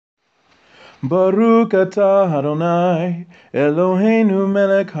Baruch atah Adonai, Eloheinu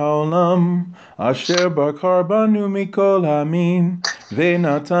melech haolam, asher bakar banu mikol hamim,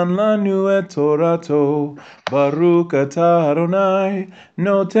 ve'natan lanu et Torato. Baruch atah Adonai,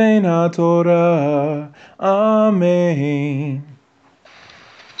 noten haTorah. Amen.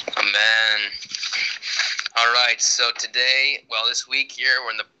 Amen. All right, so today, this week here,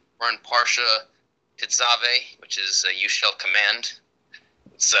 we're in Parsha Tetzaveh, which is you shall command.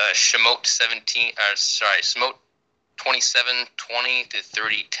 It's Shemot 27:20 to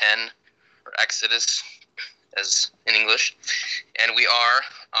 30:10, or Exodus, as in English, and we are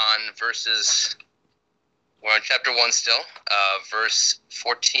on we're on chapter 1 still, verse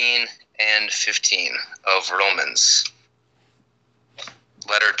 14 and 15 of Romans.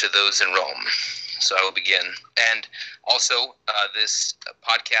 Letter to those in Rome. So I will begin. And also, this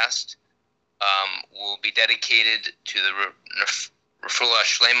podcast will be dedicated to the Refuah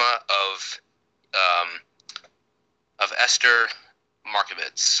Shlema of Esther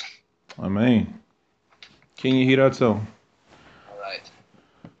Markovitz. Amen. King Yehirato. All right.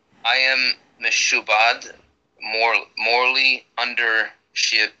 I am Meshubad, morally under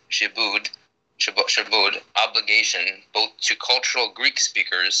Shibud obligation both to cultural Greek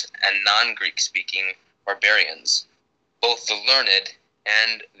speakers and non-Greek speaking barbarians, both the learned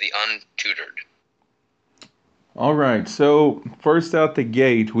and the untutored. All right, so first out the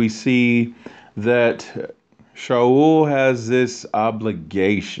gate, we see that Shaul has this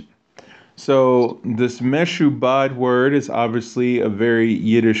obligation. So this meshubad word is obviously a very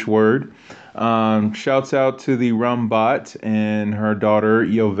Yiddish word. Shouts out to the Rambat and her daughter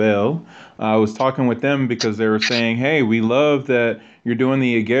Yovel. I was talking with them because they were saying, "Hey, we love that you're doing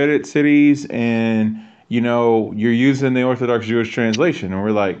the Igeret cities and you're using the Orthodox Jewish translation." And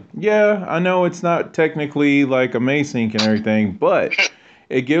we're like, "Yeah, I know it's not technically like a Masync and everything, but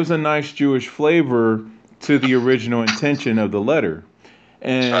it gives a nice Jewish flavor to the original intention of the letter."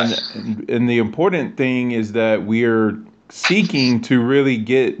 And the important thing is that we are seeking to really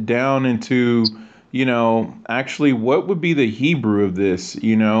get down into, actually what would be the Hebrew of this,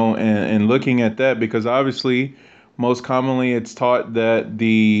 and looking at that, because obviously most commonly it's taught that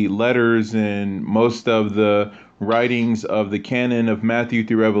the letters and most of the writings of the canon of Matthew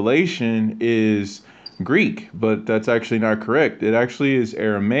through Revelation is Greek, but that's actually not correct. It actually is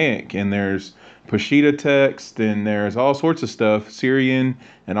Aramaic, and there's Peshitta text, and there's all sorts of stuff, Syrian,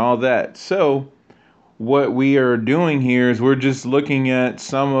 and all that. So, what we are doing here is we're just looking at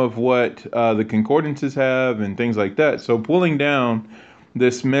some of what the concordances have and things like that. So, pulling down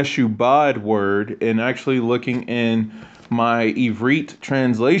this meshubad word and actually looking in my Ivrit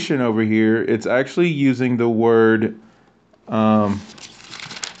translation over here, it's actually using the word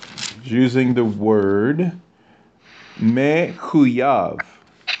mechuyav.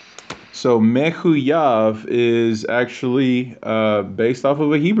 So mechuyav is actually based off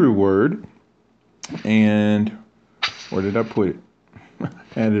of a Hebrew word. And where did I put it?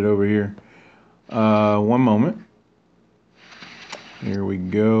 Had it over here. One moment. Here we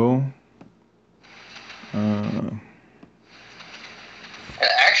go.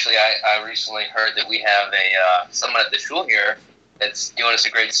 Actually, I recently heard that we have someone at the shul here that's doing us a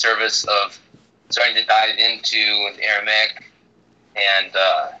great service of starting to dive into Aramaic and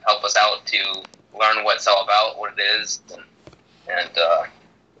help us out to learn what it's all about, what it is, and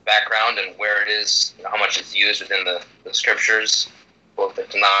background and where it is, how much it's used within the scriptures, both the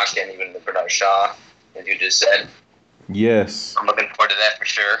Tanakh and even the Bernard Shah, as you just said. Yes. I'm looking forward to that for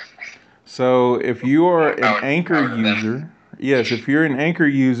sure. So if you are an Anchor user, yes, if you're an Anchor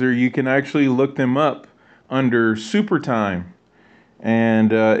user, you can actually look them up under Super Time.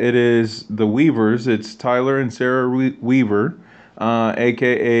 And it is the Weavers. It's Tyler and Sarah Weaver,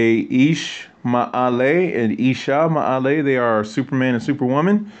 a.k.a. Ish Ma'ale and Isha Ma'ale. They are Superman and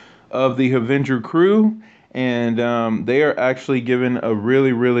Superwoman of the Avenger crew. And they are actually given a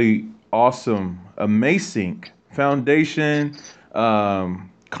really, really awesome, amazing foundation,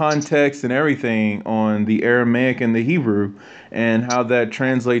 context, and everything on the Aramaic and the Hebrew, and how that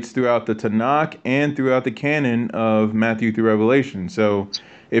translates throughout the Tanakh and throughout the canon of Matthew through Revelation. So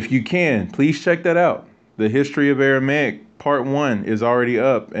if you can, please check that out. The History of Aramaic Part 1 is already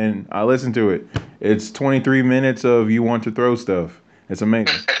up, and I listened to it. It's 23 minutes of you want to throw stuff. It's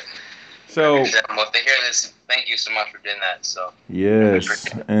amazing. So, well, if they hear this, thank you so much for doing that. So yes,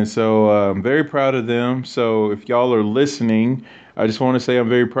 and so I'm very proud of them. So if y'all are listening, I just want to say I'm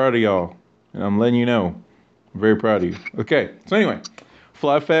very proud of y'all, and I'm letting you know I'm very proud of you. Okay, so anyway,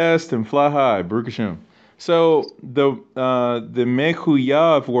 fly fast and fly high, Baruch Hashem. So the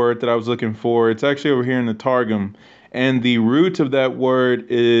mechuyav word that I was looking for, it's actually over here in the Targum, and the root of that word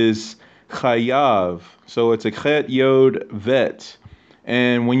is chayav. So it's a chet yod vet.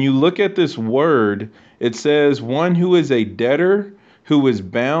 And when you look at this word, it says one who is a debtor, who is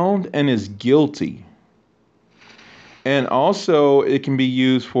bound and is guilty. And also, it can be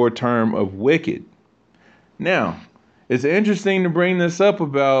used for a term of wicked. Now, it's interesting to bring this up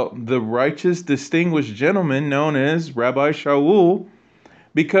about the righteous, distinguished gentleman known as Rabbi Shaul,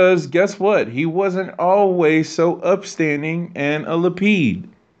 because guess what? He wasn't always so upstanding and a lapid.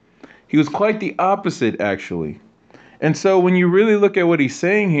 He was quite the opposite, actually. And so when you really look at what he's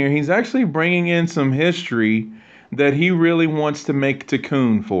saying here, he's actually bringing in some history that he really wants to make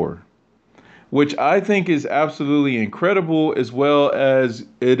tikkun for, which I think is absolutely incredible, as well as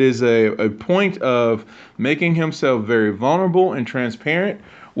it is a point of making himself very vulnerable and transparent,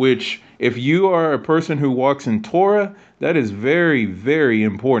 which if you are a person who walks in Torah, that is very, very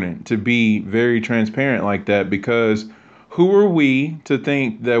important to be very transparent like that, because who are we to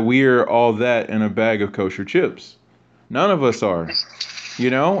think that we are all that in a bag of kosher chips? None of us are,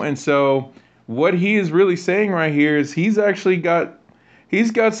 and so what he is really saying right here is he's got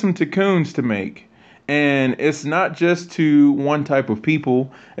some tikkuns to make. And it's not just to one type of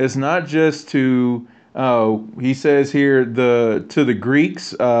people. It's not just to, he says here, to the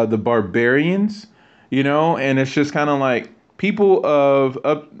Greeks, the barbarians, and it's just kind of like people of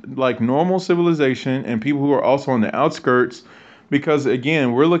like normal civilization and people who are also on the outskirts. Because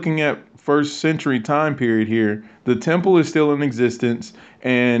again, we're looking at first century time period here. The temple is still in existence,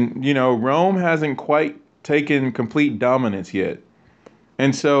 and Rome hasn't quite taken complete dominance yet.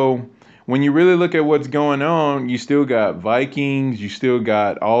 And so when you really look at what's going on, you still got Vikings, you still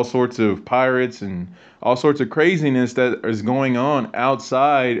got all sorts of pirates and all sorts of craziness that is going on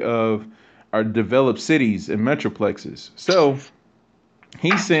outside of our developed cities and metroplexes. So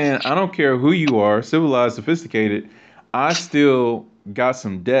he's saying, I don't care who you are, civilized, sophisticated, I still got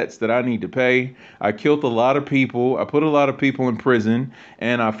some debts that I need to pay. I killed a lot of people. I put a lot of people in prison,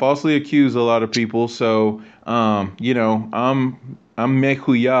 and I falsely accused a lot of people. So, I'm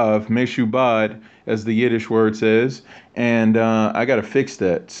mechuyav, meshubad, as the Yiddish word says, and I got to fix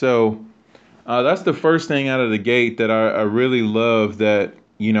that. So that's the first thing out of the gate that I really love that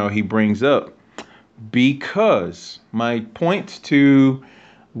he brings up, because my point to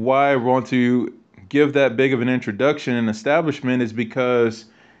why I want to give that big of an introduction and establishment is because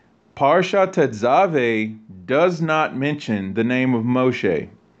Parshat Tetzaveh does not mention the name of Moshe.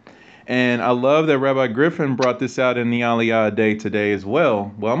 And I love that Rabbi Griffin brought this out in the Aliyah Day today as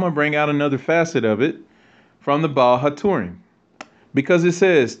well. Well, I'm going to bring out another facet of it from the Baal HaTurim. Because it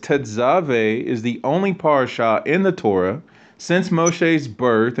says Tetzaveh is the only parsha in the Torah since Moshe's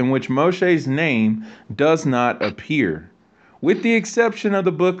birth in which Moshe's name does not appear, with the exception of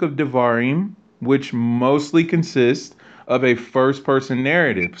the book of Devarim, which mostly consists of a first-person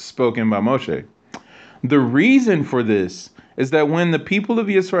narrative spoken by Moshe. The reason for this is that when the people of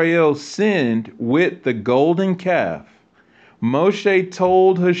Israel sinned with the golden calf, Moshe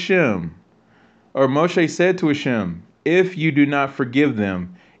said to Hashem, if you do not forgive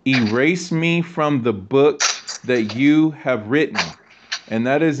them, erase me from the book that you have written. And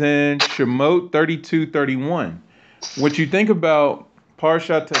that is in Shemot 32:31. What you think about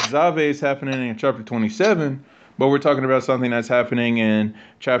Parshat Tetzaveh is happening in chapter 27, but we're talking about something that's happening in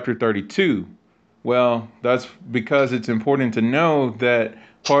chapter 32. Well, that's because it's important to know that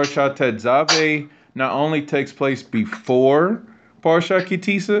Parshat Tetzaveh not only takes place before Parshat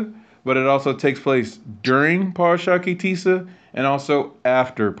Kitisa, but it also takes place during Parshat Kitisa and also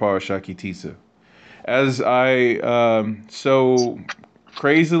after Parshat Kitisa. As I so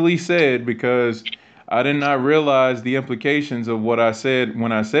crazily said, because I did not realize the implications of what I said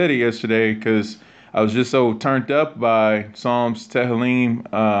when I said it yesterday, because I was just so turned up by Psalms Tehillim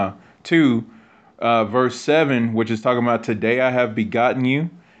 2, verse 7, which is talking about today I have begotten you.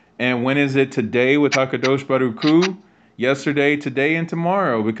 And when is it today with HaKadosh Baruch Hu? Yesterday, today, and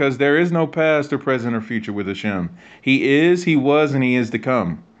tomorrow, because there is no past or present or future with Hashem. He is, he was, and he is to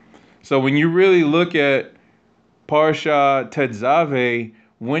come. So when you really look at Parsha Tetzaveh,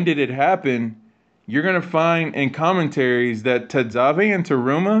 when did it happen? You're going to find in commentaries that Tetzaveh and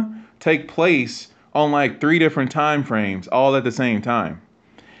Teruma take place on like 3 different time frames, all at the same time.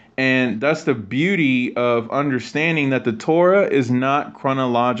 And that's the beauty of understanding that the Torah is not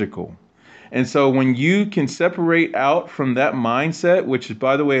chronological. And so when you can separate out from that mindset, which,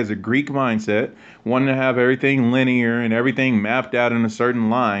 by the way, is a Greek mindset, wanting to have everything linear and everything mapped out in a certain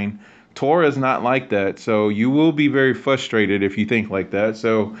line, Torah is not like that. So you will be very frustrated if you think like that.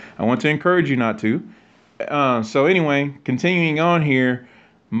 So I want to encourage you not to. So anyway, continuing on here,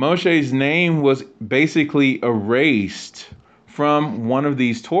 Moshe's name was basically erased from one of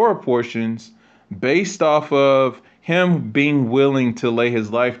these Torah portions based off of him being willing to lay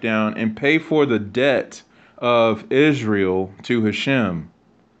his life down and pay for the debt of Israel to Hashem.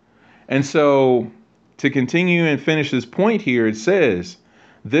 And so, to continue and finish this point here, it says,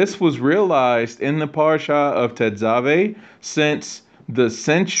 this was realized in the Parsha of Tetzaveh, since the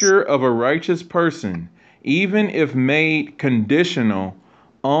censure of a righteous person, even if made conditional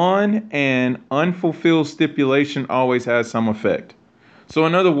on an unfulfilled stipulation, always has some effect. So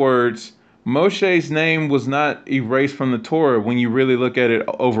in other words, Moshe's name was not erased from the Torah when you really look at it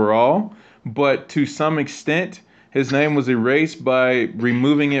overall, but to some extent, his name was erased by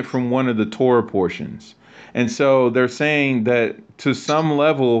removing it from one of the Torah portions. And so they're saying that to some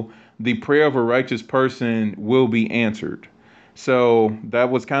level, the prayer of a righteous person will be answered. So that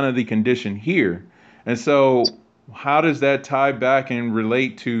was kind of the condition here. And so how does that tie back and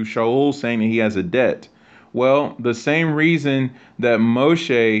relate to Shaul saying that he has a debt? Well, the same reason that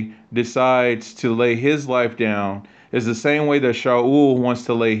Moshe decides to lay his life down is the same way that Shaul wants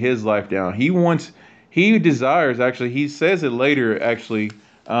to lay his life down. He desires, actually, he says it later, actually.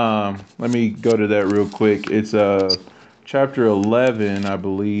 Let me go to that real quick. It's chapter 11, I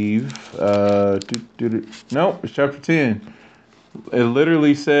believe. No, it's chapter 10. It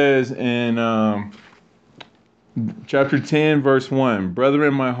literally says in chapter 10, verse 1,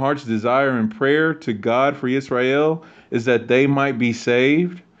 Brethren, my heart's desire and prayer to God for Israel is that they might be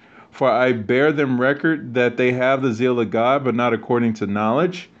saved. For I bear them record that they have the zeal of God, but not according to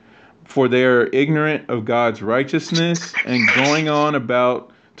knowledge. For they are ignorant of God's righteousness and going on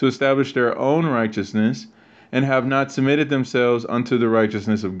about to establish their own righteousness, and have not submitted themselves unto the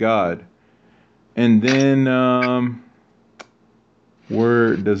righteousness of God. And then,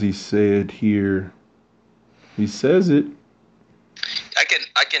 where does he say it here? He says it. I can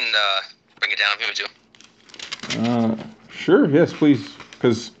bring it down if you want to. Sure, yes, please.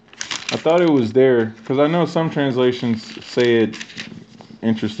 Because I thought it was there. Because I know some translations say it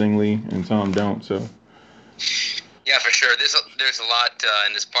interestingly and some don't. So. Yeah, for sure. There's a lot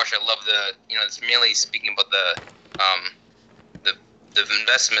in this parsha. I love it's mainly speaking about the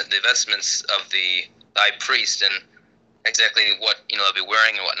investments of the high priest and exactly what they'll be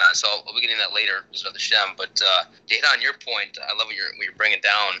wearing and whatnot. So we'll be getting that later, Mr. Shem. But to hit on your point, I love what you're bringing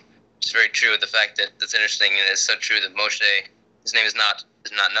down. It's very true. The fact that's interesting, and it's so true that Moshe, his name is not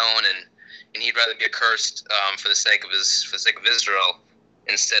known, and he'd rather be accursed for the sake of Israel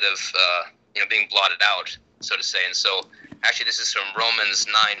instead of being blotted out, so to say. And so, actually, this is from Romans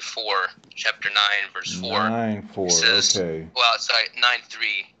 9:4, chapter 9, verse 4. 9:4. It says, okay. Well, sorry,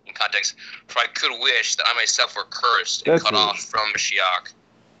 9:3 in context. For I could wish that I myself were cursed and cut off from Mashiach,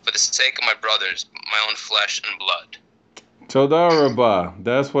 for the sake of my brothers, my own flesh and blood. Todah Rabbah.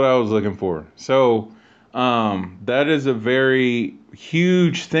 That's what I was looking for. So, that is a very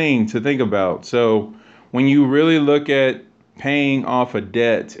huge thing to think about. So, when you really look at paying off a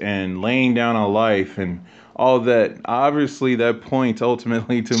debt and laying down a life and all that, obviously that points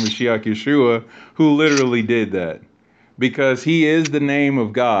ultimately to Mashiach Yeshua, who literally did that. Because he is the name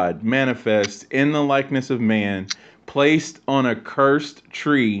of God, manifest in the likeness of man, placed on a cursed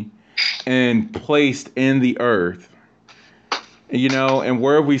tree, and placed in the earth. And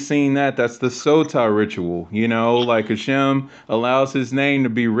where have we seen that? That's the Sotah ritual. Like Hashem allows his name to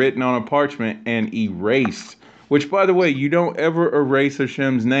be written on a parchment and erased. Which, by the way, you don't ever erase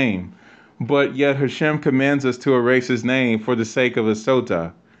Hashem's name. But yet Hashem commands us to erase his name for the sake of a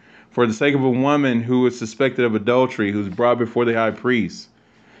Sotah. For the sake of a woman who is suspected of adultery, who's brought before the high priest.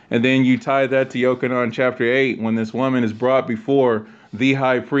 And then you tie that to Yochanan chapter 8, when this woman is brought before the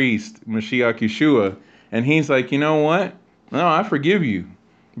high priest, Mashiach Yeshua. And he's like, you know what? No, I forgive you.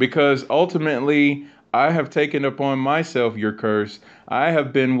 Because ultimately, I have taken upon myself your curse. I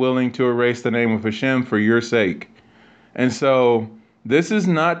have been willing to erase the name of Hashem for your sake. And so, this is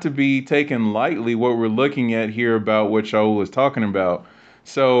not to be taken lightly, what we're looking at here about what Shaul is talking about.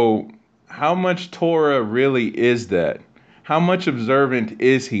 So, how much Torah really is that? How much observant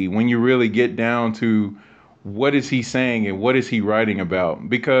is he when you really get down to what is he saying and what is he writing about?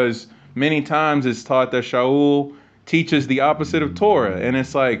 Because many times it's taught that Shaul teaches the opposite of Torah. And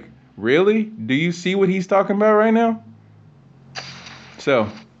it's like, really? Do you see what he's talking about right now? So,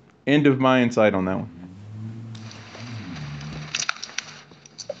 end of my insight on that one.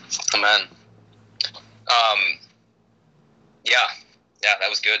 Amen. Yeah, that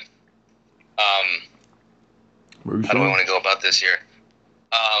was good. How do I want to go about this here?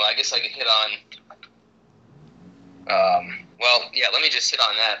 I guess I could hit on. Let me just hit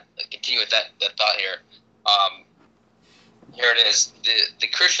on that. Continue with that thought here. Here it is. The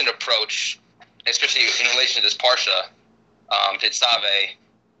Christian approach, especially in relation to this parsha, Tetzaveh,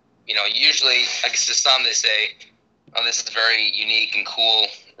 usually, I guess to some they say, oh, this is very unique and cool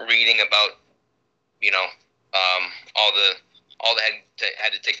reading about, all that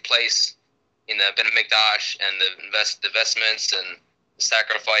had to take place in the Ben Mikdash and the vestments and the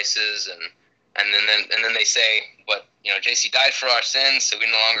sacrifices and then they say, but JC died for our sins, so we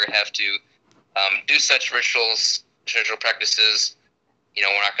no longer have to do such ritual practices.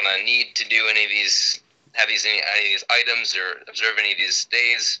 We're not going to need to do any of these items or observe any of these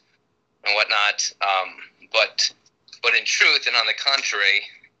days and whatnot. But in truth, and on the contrary,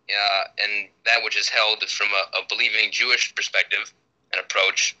 and that which is held from a believing Jewish perspective and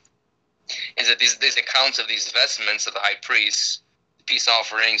approach, is that these accounts of these vestments of the high priests, the peace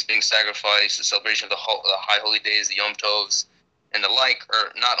offerings being sacrificed, the celebration of the high holy days, the Yom Tovs, and the like,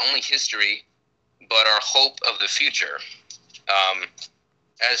 are not only history, but are hope of the future.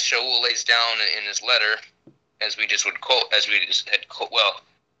 As Shaul lays down in his letter, as we just had quote,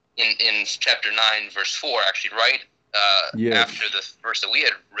 in chapter 9, verse 4, actually, right Yes. after the verse that we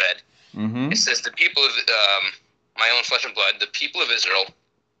had read, Mm-hmm. it says, the people of my own flesh and blood, the people of Israel,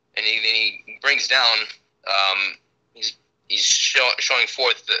 and he brings down, he's showing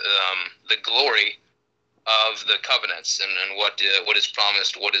forth the glory of the covenants and what is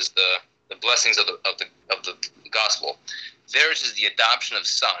promised, what is the blessings of the gospel. Theirs is the adoption of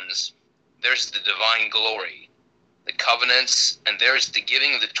sons. Theirs is the divine glory, the covenants, and theirs is the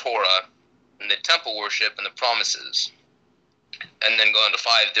giving of the Torah and the temple worship and the promises. And then going to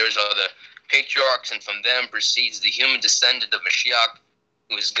 5, theirs are the patriarchs, and from them proceeds the human descendant of Mashiach,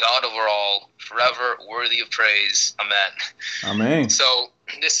 who is God over all, forever worthy of praise. Amen. Amen. So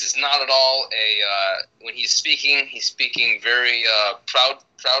this is not at all when he's speaking very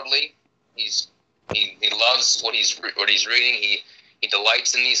proudly. He loves what he's reading. He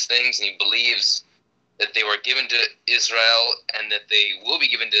delights in these things, and he believes that they were given to Israel and that they will be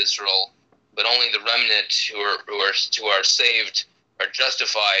given to Israel, but only the remnant who are saved are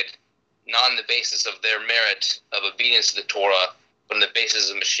justified, not on the basis of their merit of obedience to the Torah, but on the basis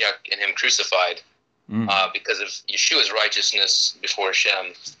of Mashiach and him crucified, because of Yeshua's righteousness before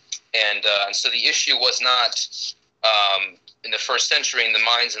Hashem. And so the issue was not in the first century in the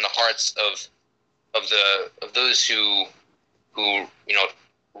minds and the hearts of those who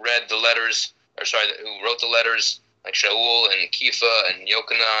read the letters, who wrote the letters, like Shaul and Kepha and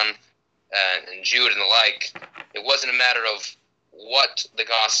Yochanan and Jude and the like. It wasn't a matter of what the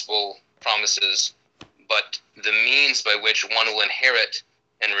gospel promises, but the means by which one will inherit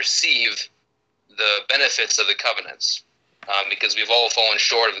and receive the benefits of the covenants. Because we've all fallen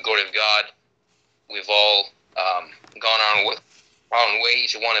short of the glory of God. We've all gone our own way.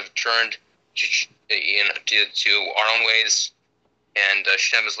 Each one have turned to our own ways, and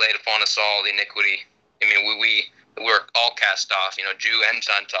Hashem has laid upon us all the iniquity. I mean, we're all cast off. Jew and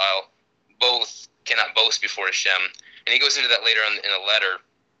Gentile both cannot boast before Hashem, and he goes into that later in a letter.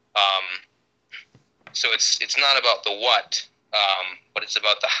 So it's not about the what, but it's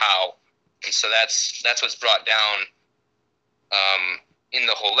about the how, and so that's what's brought down in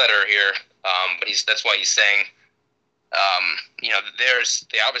the whole letter here. But that's why he's saying,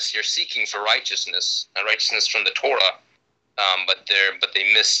 they obviously are seeking for righteousness, from the Torah, but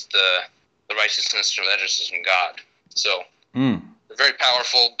they missed the righteousness from God. So they're very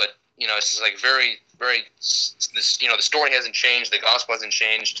powerful, but it's just like very, very. The story hasn't changed, the gospel hasn't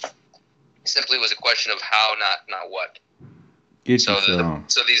changed. It simply was a question of how, not what.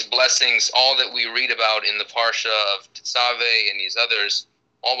 So these blessings, all that we read about in the Parsha of Tetzaveh and these others,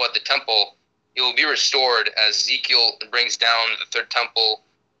 all about the temple, it will be restored as Ezekiel brings down the third temple,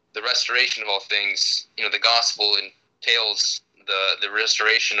 the restoration of all things. The gospel entails the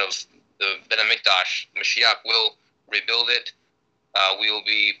restoration of the Ben HaMikdash. Mashiach will rebuild it. We will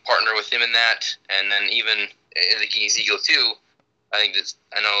be partner with him in that, and then even in Ezekiel 2, and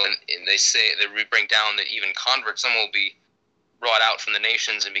they bring down that even converts, some will be brought out from the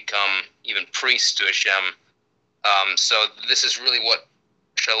nations and become even priests to Hashem. So this is really what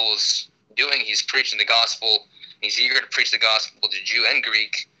Shaul's doing. He's preaching the gospel. He's eager to preach the gospel to Jew and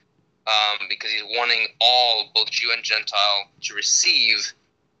Greek, because he's wanting all, both Jew and Gentile, to receive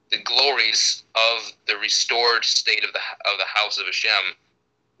the glories of the restored state of the house of Hashem,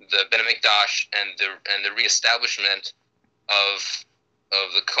 the Ben HaMikdash, and the reestablishment of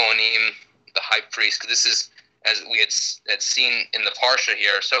the Kohanim, the high priest. Because this is, as we had seen in the Parsha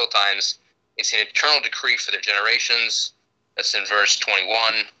here several times, it's an eternal decree for their generations. That's in verse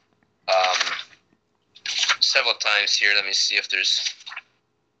 21. Several times here. Let me see if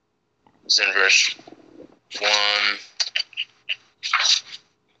it's in verse 1.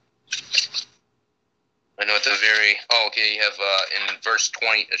 I know at the very. Oh, okay. You have in verse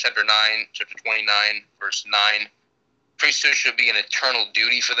 20, chapter 9, chapter 29, verse 9. Priesthood should be an eternal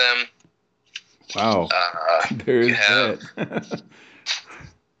duty for them. Wow. There You is have. that.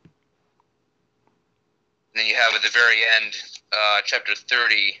 Then you have at the very end, chapter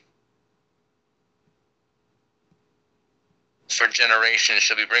 30. For generations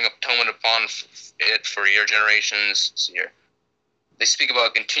shall we bring atonement upon it for your generations. So here, they speak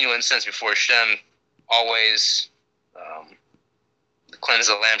about continual incense before Hashem, always. The cleanse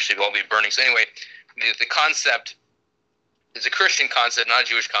of the lamp should all be burning. So anyway, the concept is a Christian concept, not a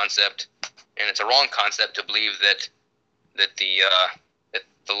Jewish concept, and it's a wrong concept to believe that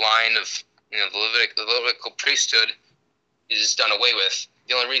the line of the Levitical priesthood is done away with.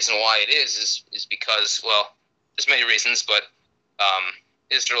 The only reason why it is because, well, there's many reasons, but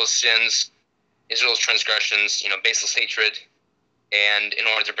Israel's sins, Israel's transgressions, baseless hatred, and in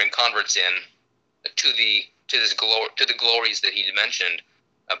order to bring converts in to the glories that he mentioned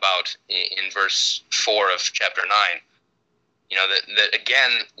about in verse 4 of chapter 9. That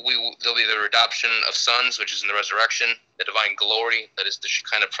again there'll be the adoption of sons, which is in the resurrection, the divine glory, that is the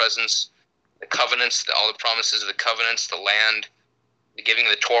Shekinah presence, the covenants, all the promises of the covenants, the land, the giving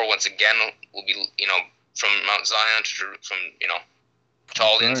of the Torah once again will be from Mount Zion to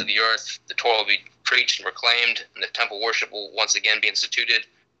all the ends of the earth. The Torah will be preached and proclaimed, and the temple worship will once again be instituted,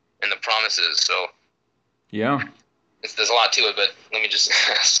 and the promises. So, yeah, there's a lot to it, but let me just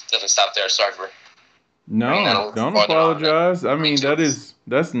stop there. Sorry for. No, don't apologize. I mean,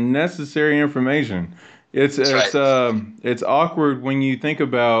 that's necessary information. It's awkward when you think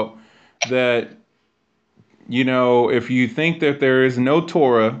about that. If you think that there is no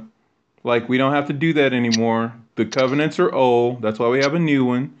Torah, like we don't have to do that anymore. The covenants are old. That's why we have a new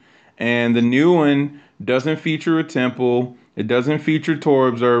one. And the new one doesn't feature a temple. It doesn't feature Torah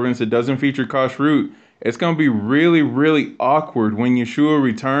observance. It doesn't feature kashrut. It's going to be really, really awkward when Yeshua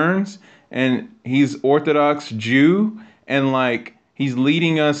returns and he's Orthodox Jew and he's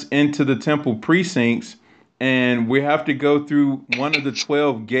leading us into the temple precincts and we have to go through one of the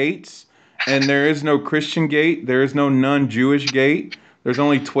 12 gates and there is no Christian gate. There is no non-Jewish gate. There's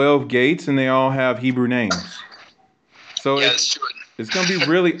only 12 gates, and they all have Hebrew names. So it's going to be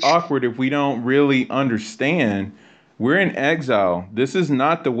really awkward if we don't really understand. We're in exile. This is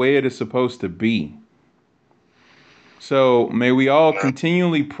not the way it is supposed to be. So may we all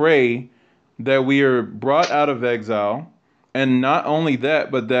continually pray that we are brought out of exile, and not only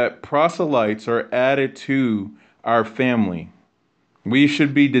that, but that proselytes are added to our family. We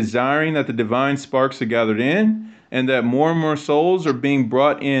should be desiring that the divine sparks are gathered in, and that more and more souls are being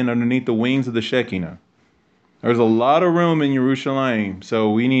brought in underneath the wings of the Shekinah. There's a lot of room in Jerusalem, so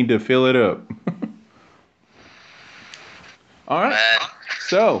we need to fill it up. All right,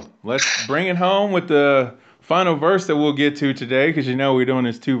 so let's bring it home with the final verse that we'll get to today, because we're doing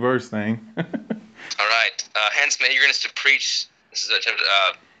this 2-verse thing. All right, hence my eagerness to preach, this is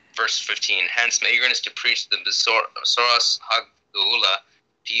verse 15, hence my eagerness to preach the Besoros HaGeula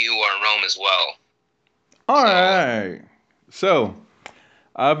to you who are in Rome as well. All right. So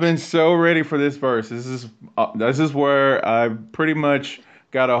I've been so ready for this verse. This is where I pretty much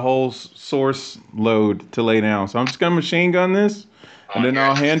got a whole source load to lay down. So I'm just going to machine gun this, and then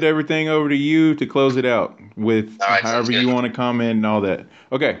I'll hand everything over to you to close it out with however you want to comment and all that.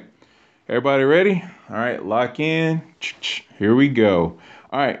 Okay. Everybody ready? All right. Lock in. Here we go.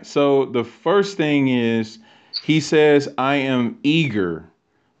 All right. So the first thing is he says, I am eager.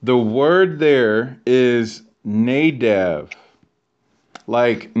 The word there is Nadab,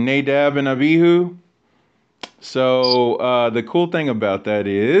 like Nadab and Abihu. So the cool thing about that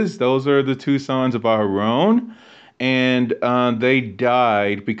is those are the 2 sons of Aharon, and they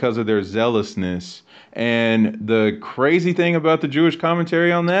died because of their zealousness. And the crazy thing about the Jewish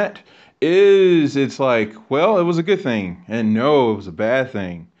commentary on that is it's like, well, it was a good thing, and no, it was a bad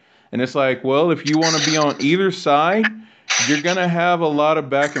thing. And it's like, well, if you want to be on either side, you're going to have a lot of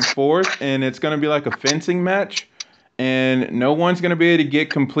back and forth, and it's going to be like a fencing match, and no one's going to be able to get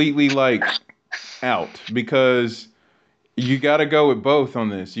completely out, because you got to go with both on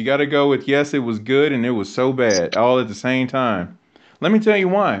this. You got to go with, yes, it was good and it was so bad all at the same time. Let me tell you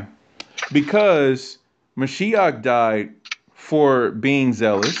why. Because Mashiach died for being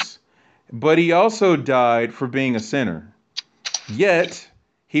zealous, but he also died for being a sinner. Yet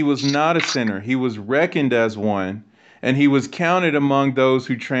he was not a sinner. He was reckoned as one, and he was counted among those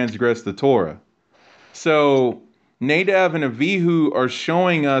who transgressed the Torah. So Nadab and Abihu are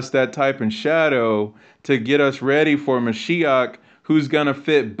showing us that type and shadow to get us ready for Mashiach, who's going to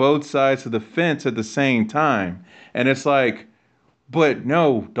fit both sides of the fence at the same time. And it's like, but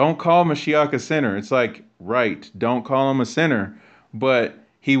no, don't call Mashiach a sinner. It's like, right. Don't call him a sinner, but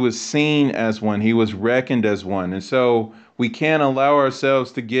he was seen as one. He was reckoned as one. And so we can't allow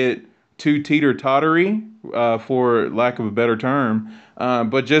ourselves to get too teeter-tottery, for lack of a better term,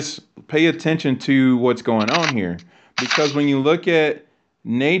 but just pay attention to what's going on here. Because when you look at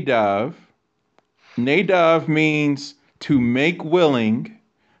Nadav, Nadav means to make willing,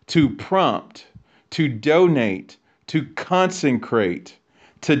 to prompt, to donate, to consecrate,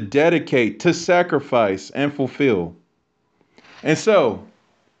 to dedicate, to sacrifice, and fulfill. And so,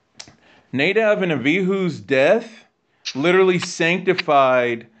 Nadab and Abihu's death literally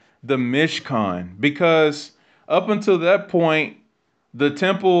sanctified the Mishkan because up until that point, the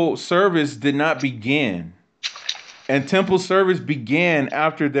temple service did not begin. And temple service began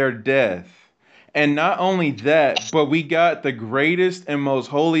after their death. And not only that, but we got the greatest and most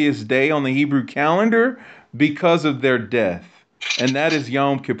holiest day on the Hebrew calendar because of their death. And that is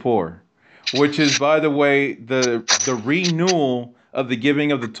Yom Kippur, which is, by the way, the renewal of the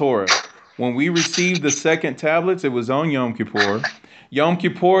giving of the Torah. When we received the second tablets, it was on Yom Kippur. Yom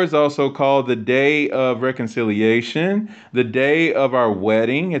Kippur is also called the Day of Reconciliation, the day of our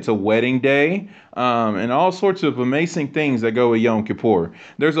wedding. It's a wedding day, and all sorts of amazing things that go with Yom Kippur.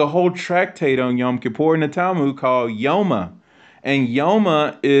 There's a whole tractate on Yom Kippur in the Talmud called Yoma. And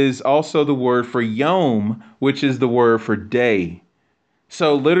Yoma is also the word for Yom, which is the word for day.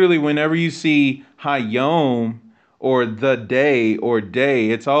 So literally, whenever you see Hayom or the day or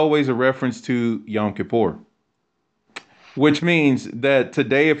day, it's always a reference to Yom Kippur. Which means that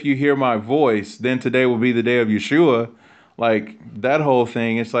today, if you hear my voice, then today will be the day of Yeshua. Like that whole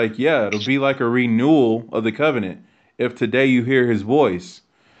thing, it's like, yeah, it'll be like a renewal of the covenant if today you hear his voice.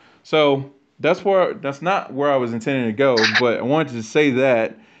 So that's not where I was intending to go, but I wanted to say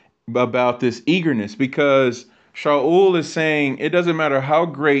that about this eagerness because Shaul is saying it doesn't matter how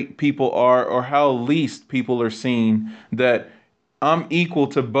great people are or how least people are seen, that I'm equal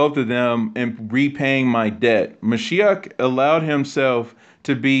to both of them in repaying my debt. Mashiach allowed himself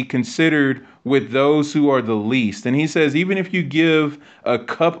to be considered with those who are the least. And he says, even if you give a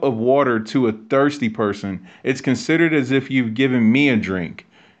cup of water to a thirsty person, it's considered as if you've given me a drink.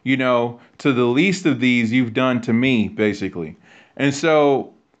 You know, to the least of these, you've done to me, basically. And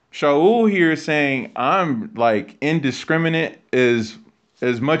so Shaul here is saying, I'm like indiscriminate as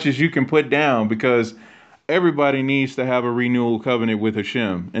much as you can put down because everybody needs to have a renewal covenant with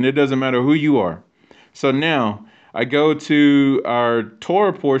Hashem, and it doesn't matter who you are. So now I go to our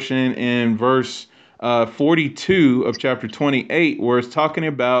Torah portion in verse 42 of chapter 28, where it's talking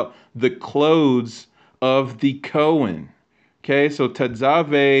about the clothes of the Cohen. Okay, so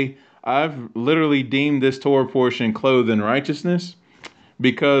Tetzaveh, I've literally deemed this Torah portion clothed in righteousness,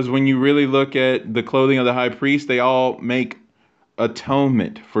 because when you really look at the clothing of the high priest, they all make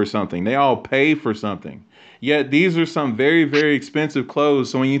atonement for something. They all pay for something. Yet these are some very, very expensive clothes.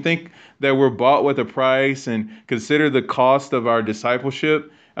 So when you think that we're bought with a price and consider the cost of our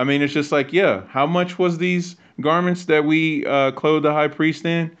discipleship, I mean, it's just like, yeah, how much was these garments that we clothed the high priest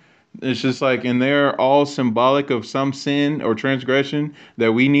in? It's just like, and they're all symbolic of some sin or transgression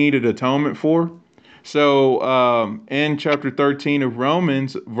that we needed atonement for. So in chapter 13 of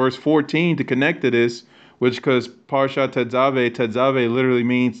Romans, verse 14, to connect to this, which because Parsha Tetzaveh literally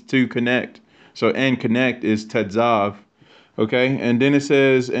means to connect. So, and connect is Tetzav. Okay. And then it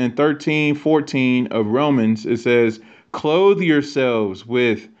says in 13:14 of Romans, it says, clothe yourselves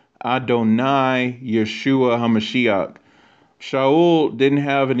with Adonai Yeshua HaMashiach. Shaul didn't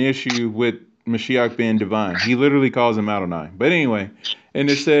have an issue with Mashiach being divine. He literally calls him Adonai. But anyway, and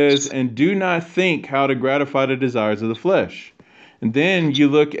it says, and do not think how to gratify the desires of the flesh. And then you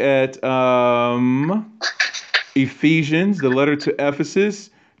look at Ephesians, the letter to Ephesus,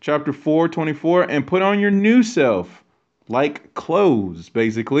 chapter 4:24, and put on your new self, like clothes,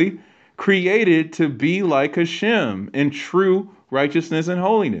 basically, created to be like Hashem in true righteousness and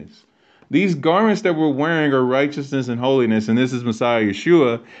holiness. These garments that we're wearing are righteousness and holiness, and this is Messiah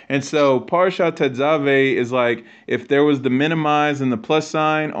Yeshua. And so Parsha Tetzaveh is like if there was the minimize and the plus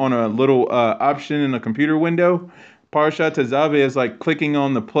sign on a little option in a computer window. Parsha Tetzaveh is like clicking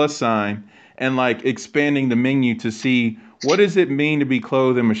on the plus sign and like expanding the menu to see, what does it mean to be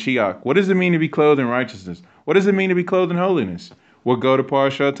clothed in Mashiach? What does it mean to be clothed in righteousness? What does it mean to be clothed in holiness? We'll go to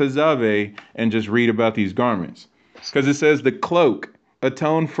Parsha Tetzaveh and just read about these garments. Because it says the cloak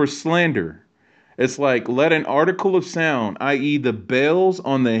atone for slander. It's like, let an article of sound, i.e. the bells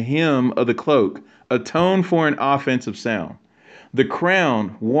on the hem of the cloak, atone for an offensive sound. The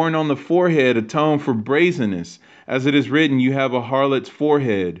crown worn on the forehead atone for brazenness, as it is written, you have a harlot's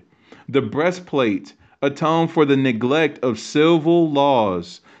forehead. The breastplate atone for the neglect of civil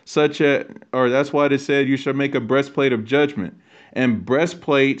laws, or that's why it said you shall make a breastplate of judgment. And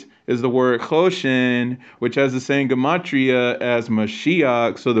breastplate is the word choshen, which has the same gematria as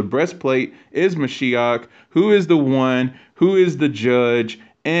Mashiach. So the breastplate is Mashiach, who is the one, who is the judge,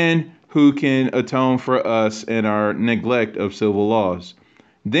 and who can atone for us and our neglect of civil laws.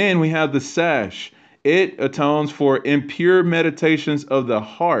 Then we have the sash. It atones for impure meditations of the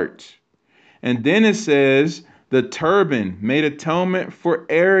heart. And then it says, the turban made atonement for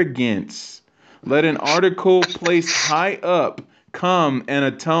arrogance. Let an article placed high up come and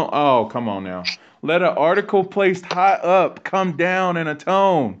atone. Oh, come on now. Let an article placed high up come down and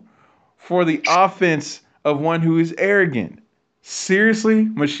atone for the offense of one who is arrogant. Seriously?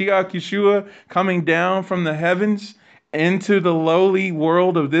 Mashiach Yeshua coming down from the heavens into the lowly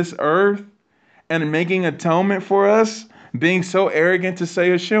world of this earth and making atonement for us? Being so arrogant to say,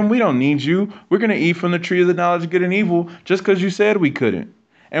 Hashem, we don't need you. We're going to eat from the tree of the knowledge of good and evil just because you said we couldn't.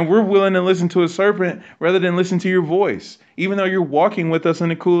 And we're willing to listen to a serpent rather than listen to your voice, even though you're walking with us in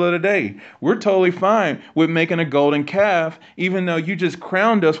the cool of the day. We're totally fine with making a golden calf, even though you just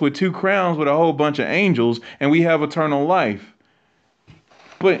crowned us with 2 crowns with a whole bunch of angels and we have eternal life.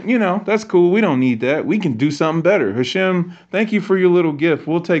 But, that's cool. We don't need that. We can do something better. Hashem, thank you for your little gift.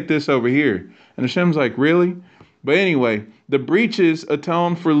 We'll take this over here. And Hashem's like, really? But anyway, the breeches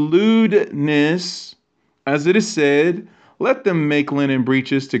atone for lewdness, as it is said, let them make linen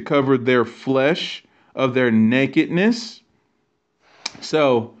breeches to cover their flesh of their nakedness.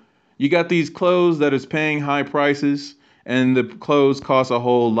 So you got these clothes that is paying high prices, and the clothes cost a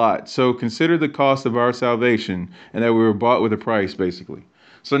whole lot. So consider the cost of our salvation and that we were bought with a price, basically.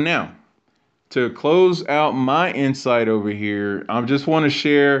 So now, to close out my insight over here, I just want to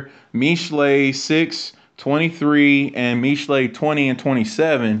share Mishlei 6:23 and Mishlei 20 and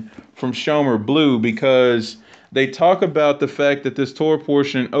 27 from Shomer Blue, because they talk about the fact that this Torah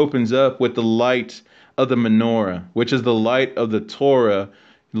portion opens up with the light of the menorah, which is the light of the Torah,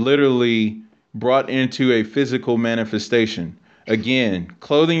 literally brought into a physical manifestation. Again,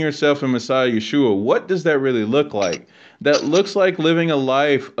 clothing yourself in Messiah Yeshua, what does that really look like? That looks like living a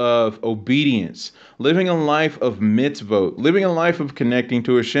life of obedience, living a life of mitzvot, living a life of connecting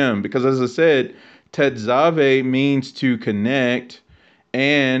to Hashem. Because as I said, tetzave means to connect,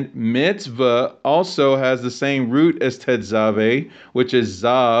 and mitzvah also has the same root as tetzave, which is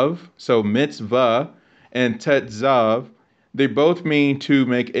zav. So mitzvah and tetzav, they both mean to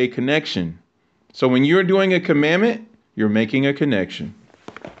make a connection. So when you're doing a commandment, you're making a connection.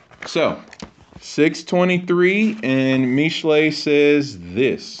 So 6:23 and Mishlei says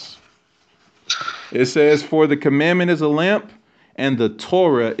this. It says, for the commandment is a lamp and the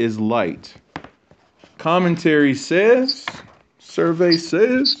Torah is light. Commentary says, survey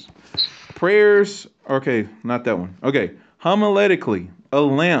says, prayers, okay, not that one. Okay, homiletically, a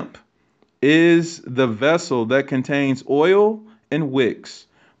lamp is the vessel that contains oil and wicks,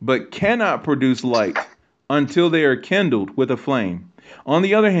 but cannot produce light until they are kindled with a flame. On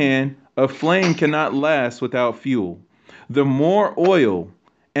the other hand, a flame cannot last without fuel. The more oil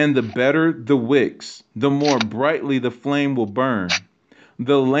and the better the wicks, the more brightly the flame will burn.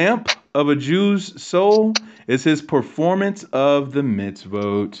 The lamp of a Jew's soul is his performance of the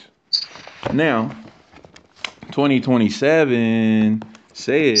mitzvot. Now, 2027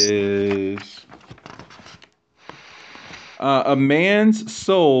 says, a man's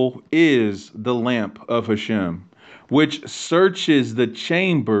soul is the lamp of Hashem, which searches the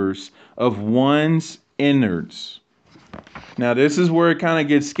chambers of one's innards. Now, this is where it kind of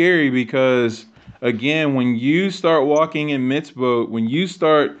gets scary because, again, when you start walking in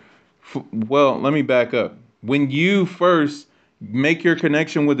mitzvot, let me back up. When you first make your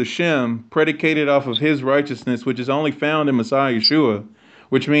connection with Hashem, predicated off of His righteousness, which is only found in Messiah Yeshua,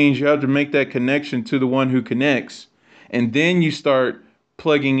 which means you have to make that connection to the one who connects, and then you start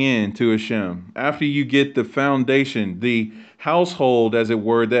plugging in to Hashem. After you get the foundation, the household, as it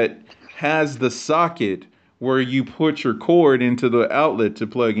were, that has the socket where you put your cord into the outlet to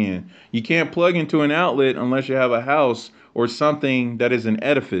plug in. You can't plug into an outlet unless you have a house or something that is an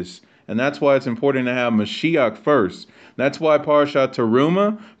edifice. And that's why it's important to have Mashiach first. That's why Parashat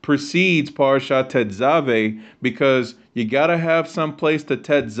Teruma precedes Parashat Tetzave, because you got to have some place to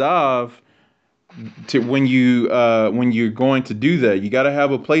tetzav to when you're going to do that. You got to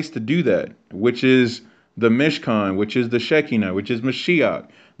have a place to do that, which is the Mishkan, which is the Shekinah, which is Mashiach,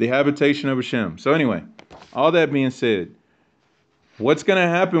 the habitation of Hashem. So anyway, all that being said, what's going to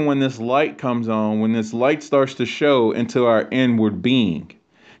happen when this light comes on, when this light starts to show into our inward being?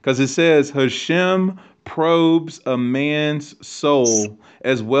 Because it says Hashem probes a man's soul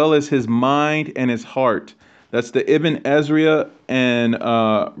as well as his mind and his heart That's the Ibn Ezra and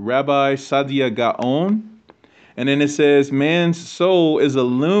Rabbi Sadia Gaon. And then it says, man's soul is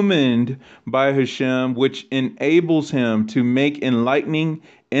illumined by Hashem, which enables him to make enlightening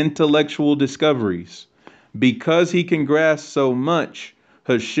intellectual discoveries. Because he can grasp so much,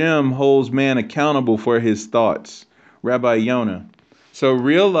 Hashem holds man accountable for his thoughts. Rabbi Yonah. So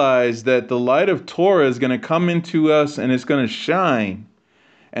realize that the light of Torah is going to come into us and it's going to shine.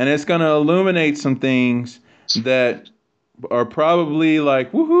 And it's going to illuminate some things that are probably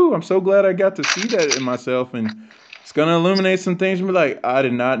like, woohoo, I'm so glad I got to see that in myself. And it's going to illuminate some things and be like, I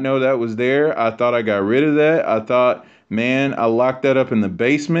did not know that was there. I thought I got rid of that. I thought, man, I locked that up in the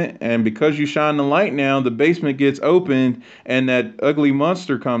basement. And because you shine the light now, the basement gets opened and that ugly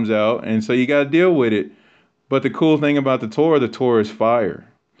monster comes out. And so you got to deal with it. But the cool thing about the Torah is fire.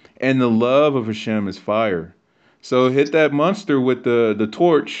 And the love of Hashem is fire. So hit that monster with the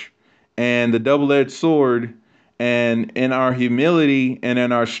torch and the double-edged sword. And in our humility and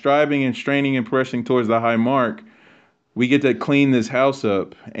in our striving and straining and pressing towards the high mark, we get to clean this house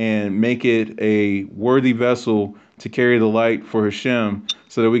up and make it a worthy vessel to carry the light for Hashem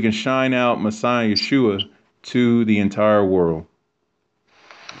so that we can shine out Messiah Yeshua to the entire world.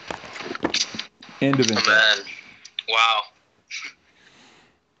 End of it. Man. Wow.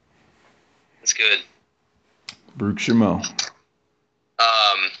 That's good. Baruch Shemo.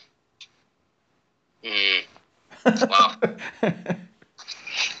 Wow.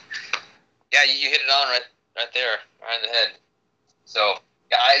 Yeah, you hit it on right there, right in the head. So,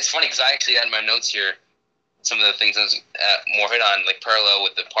 yeah, it's funny because I actually had in my notes here some of the things I was more hit on, like parallel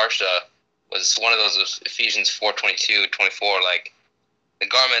with the Parsha, was one of those of Ephesians 4:22, 24, like the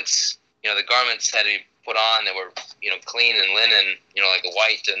garments had to be put on that were, clean and linen, like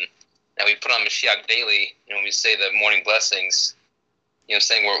white, and that we put on Mashiach daily, when we say the morning blessings,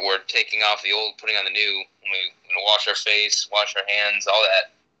 saying we're taking off the old, putting on the new, and we wash our face, wash our hands, all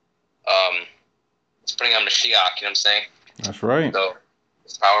that. It's putting on Mashiach, you know what I'm saying? That's right. So,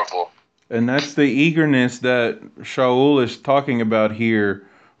 it's powerful. And that's the eagerness that Shaul is talking about here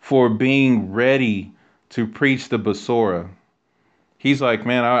for being ready to preach the Besorah. He's like,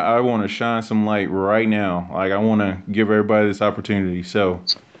 man, I want to shine some light right now. Like, I want to give everybody this opportunity. So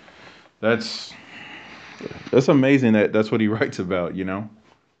that's amazing that's what he writes about, Yeah,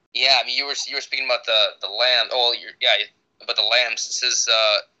 I mean, you were speaking about the lamb. Oh, about the lambs. This is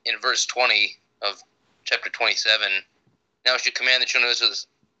in verse 20 of chapter 27. Now, I should command the children of Israel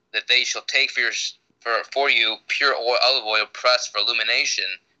that they shall take for you pure olive oil pressed for illumination,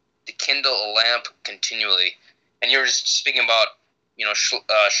 to kindle a lamp continually. And you were just speaking about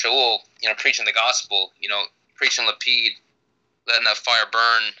Shaul, preaching the gospel, preaching Lapid, letting that fire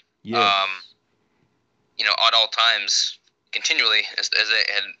burn, yes. At all times, continually, as it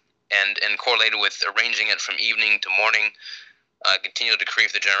had, and correlated with arranging it from evening to morning, continue to decree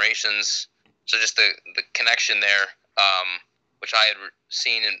for the generations. So just the connection there, which I had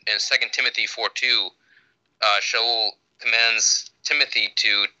seen in 2 Timothy 4:2, Shaul commands Timothy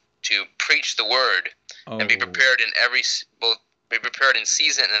to preach the word and be prepared be prepared in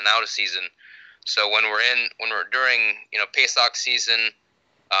season and out of season. So when we're during Pesach season,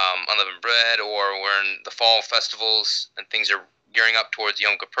 unleavened bread, or we're in the fall festivals and things are gearing up towards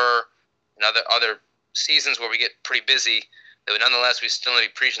Yom Kippur and other seasons where we get pretty busy, that nonetheless we still need to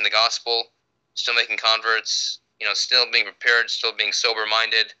be preaching the gospel, still making converts, still being prepared, still being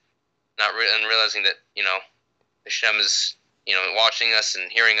sober-minded, and realizing that Hashem is watching us and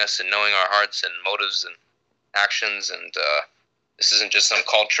hearing us and knowing our hearts and motives and actions, and this isn't just some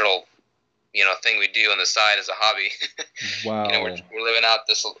cultural thing we do on the side as a hobby. Wow. We're living out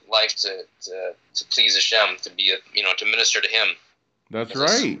this life to please Hashem, to be to minister to Him. That's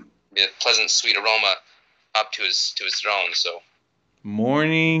right. Be a pleasant, sweet aroma up to His throne. So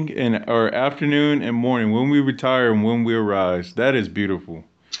morning or afternoon and morning, when we retire and when we arise, that is beautiful.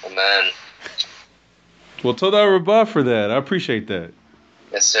 Amen. Well, Toda Rabbah for that. I appreciate that.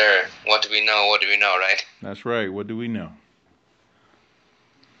 Yes, sir. What do we know? What do we know, right? That's right. What do we know?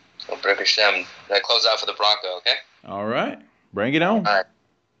 Well, Baruch Hashem. I close out for the Bronco, okay? All right. Bring it on. All right.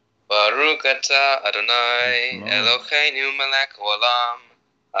 Baruch atah Adonai Eloheinu melech haolam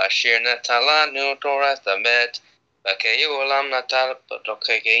asher natan lanu Torah hamet v'kei olam natan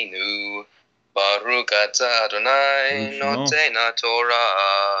b'tocheinu. Baruch atah Adonai notei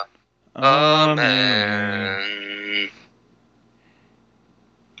Torah. Amen.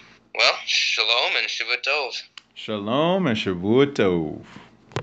 Well, shalom and Shavua Tov. Shalom and Shavua Tov.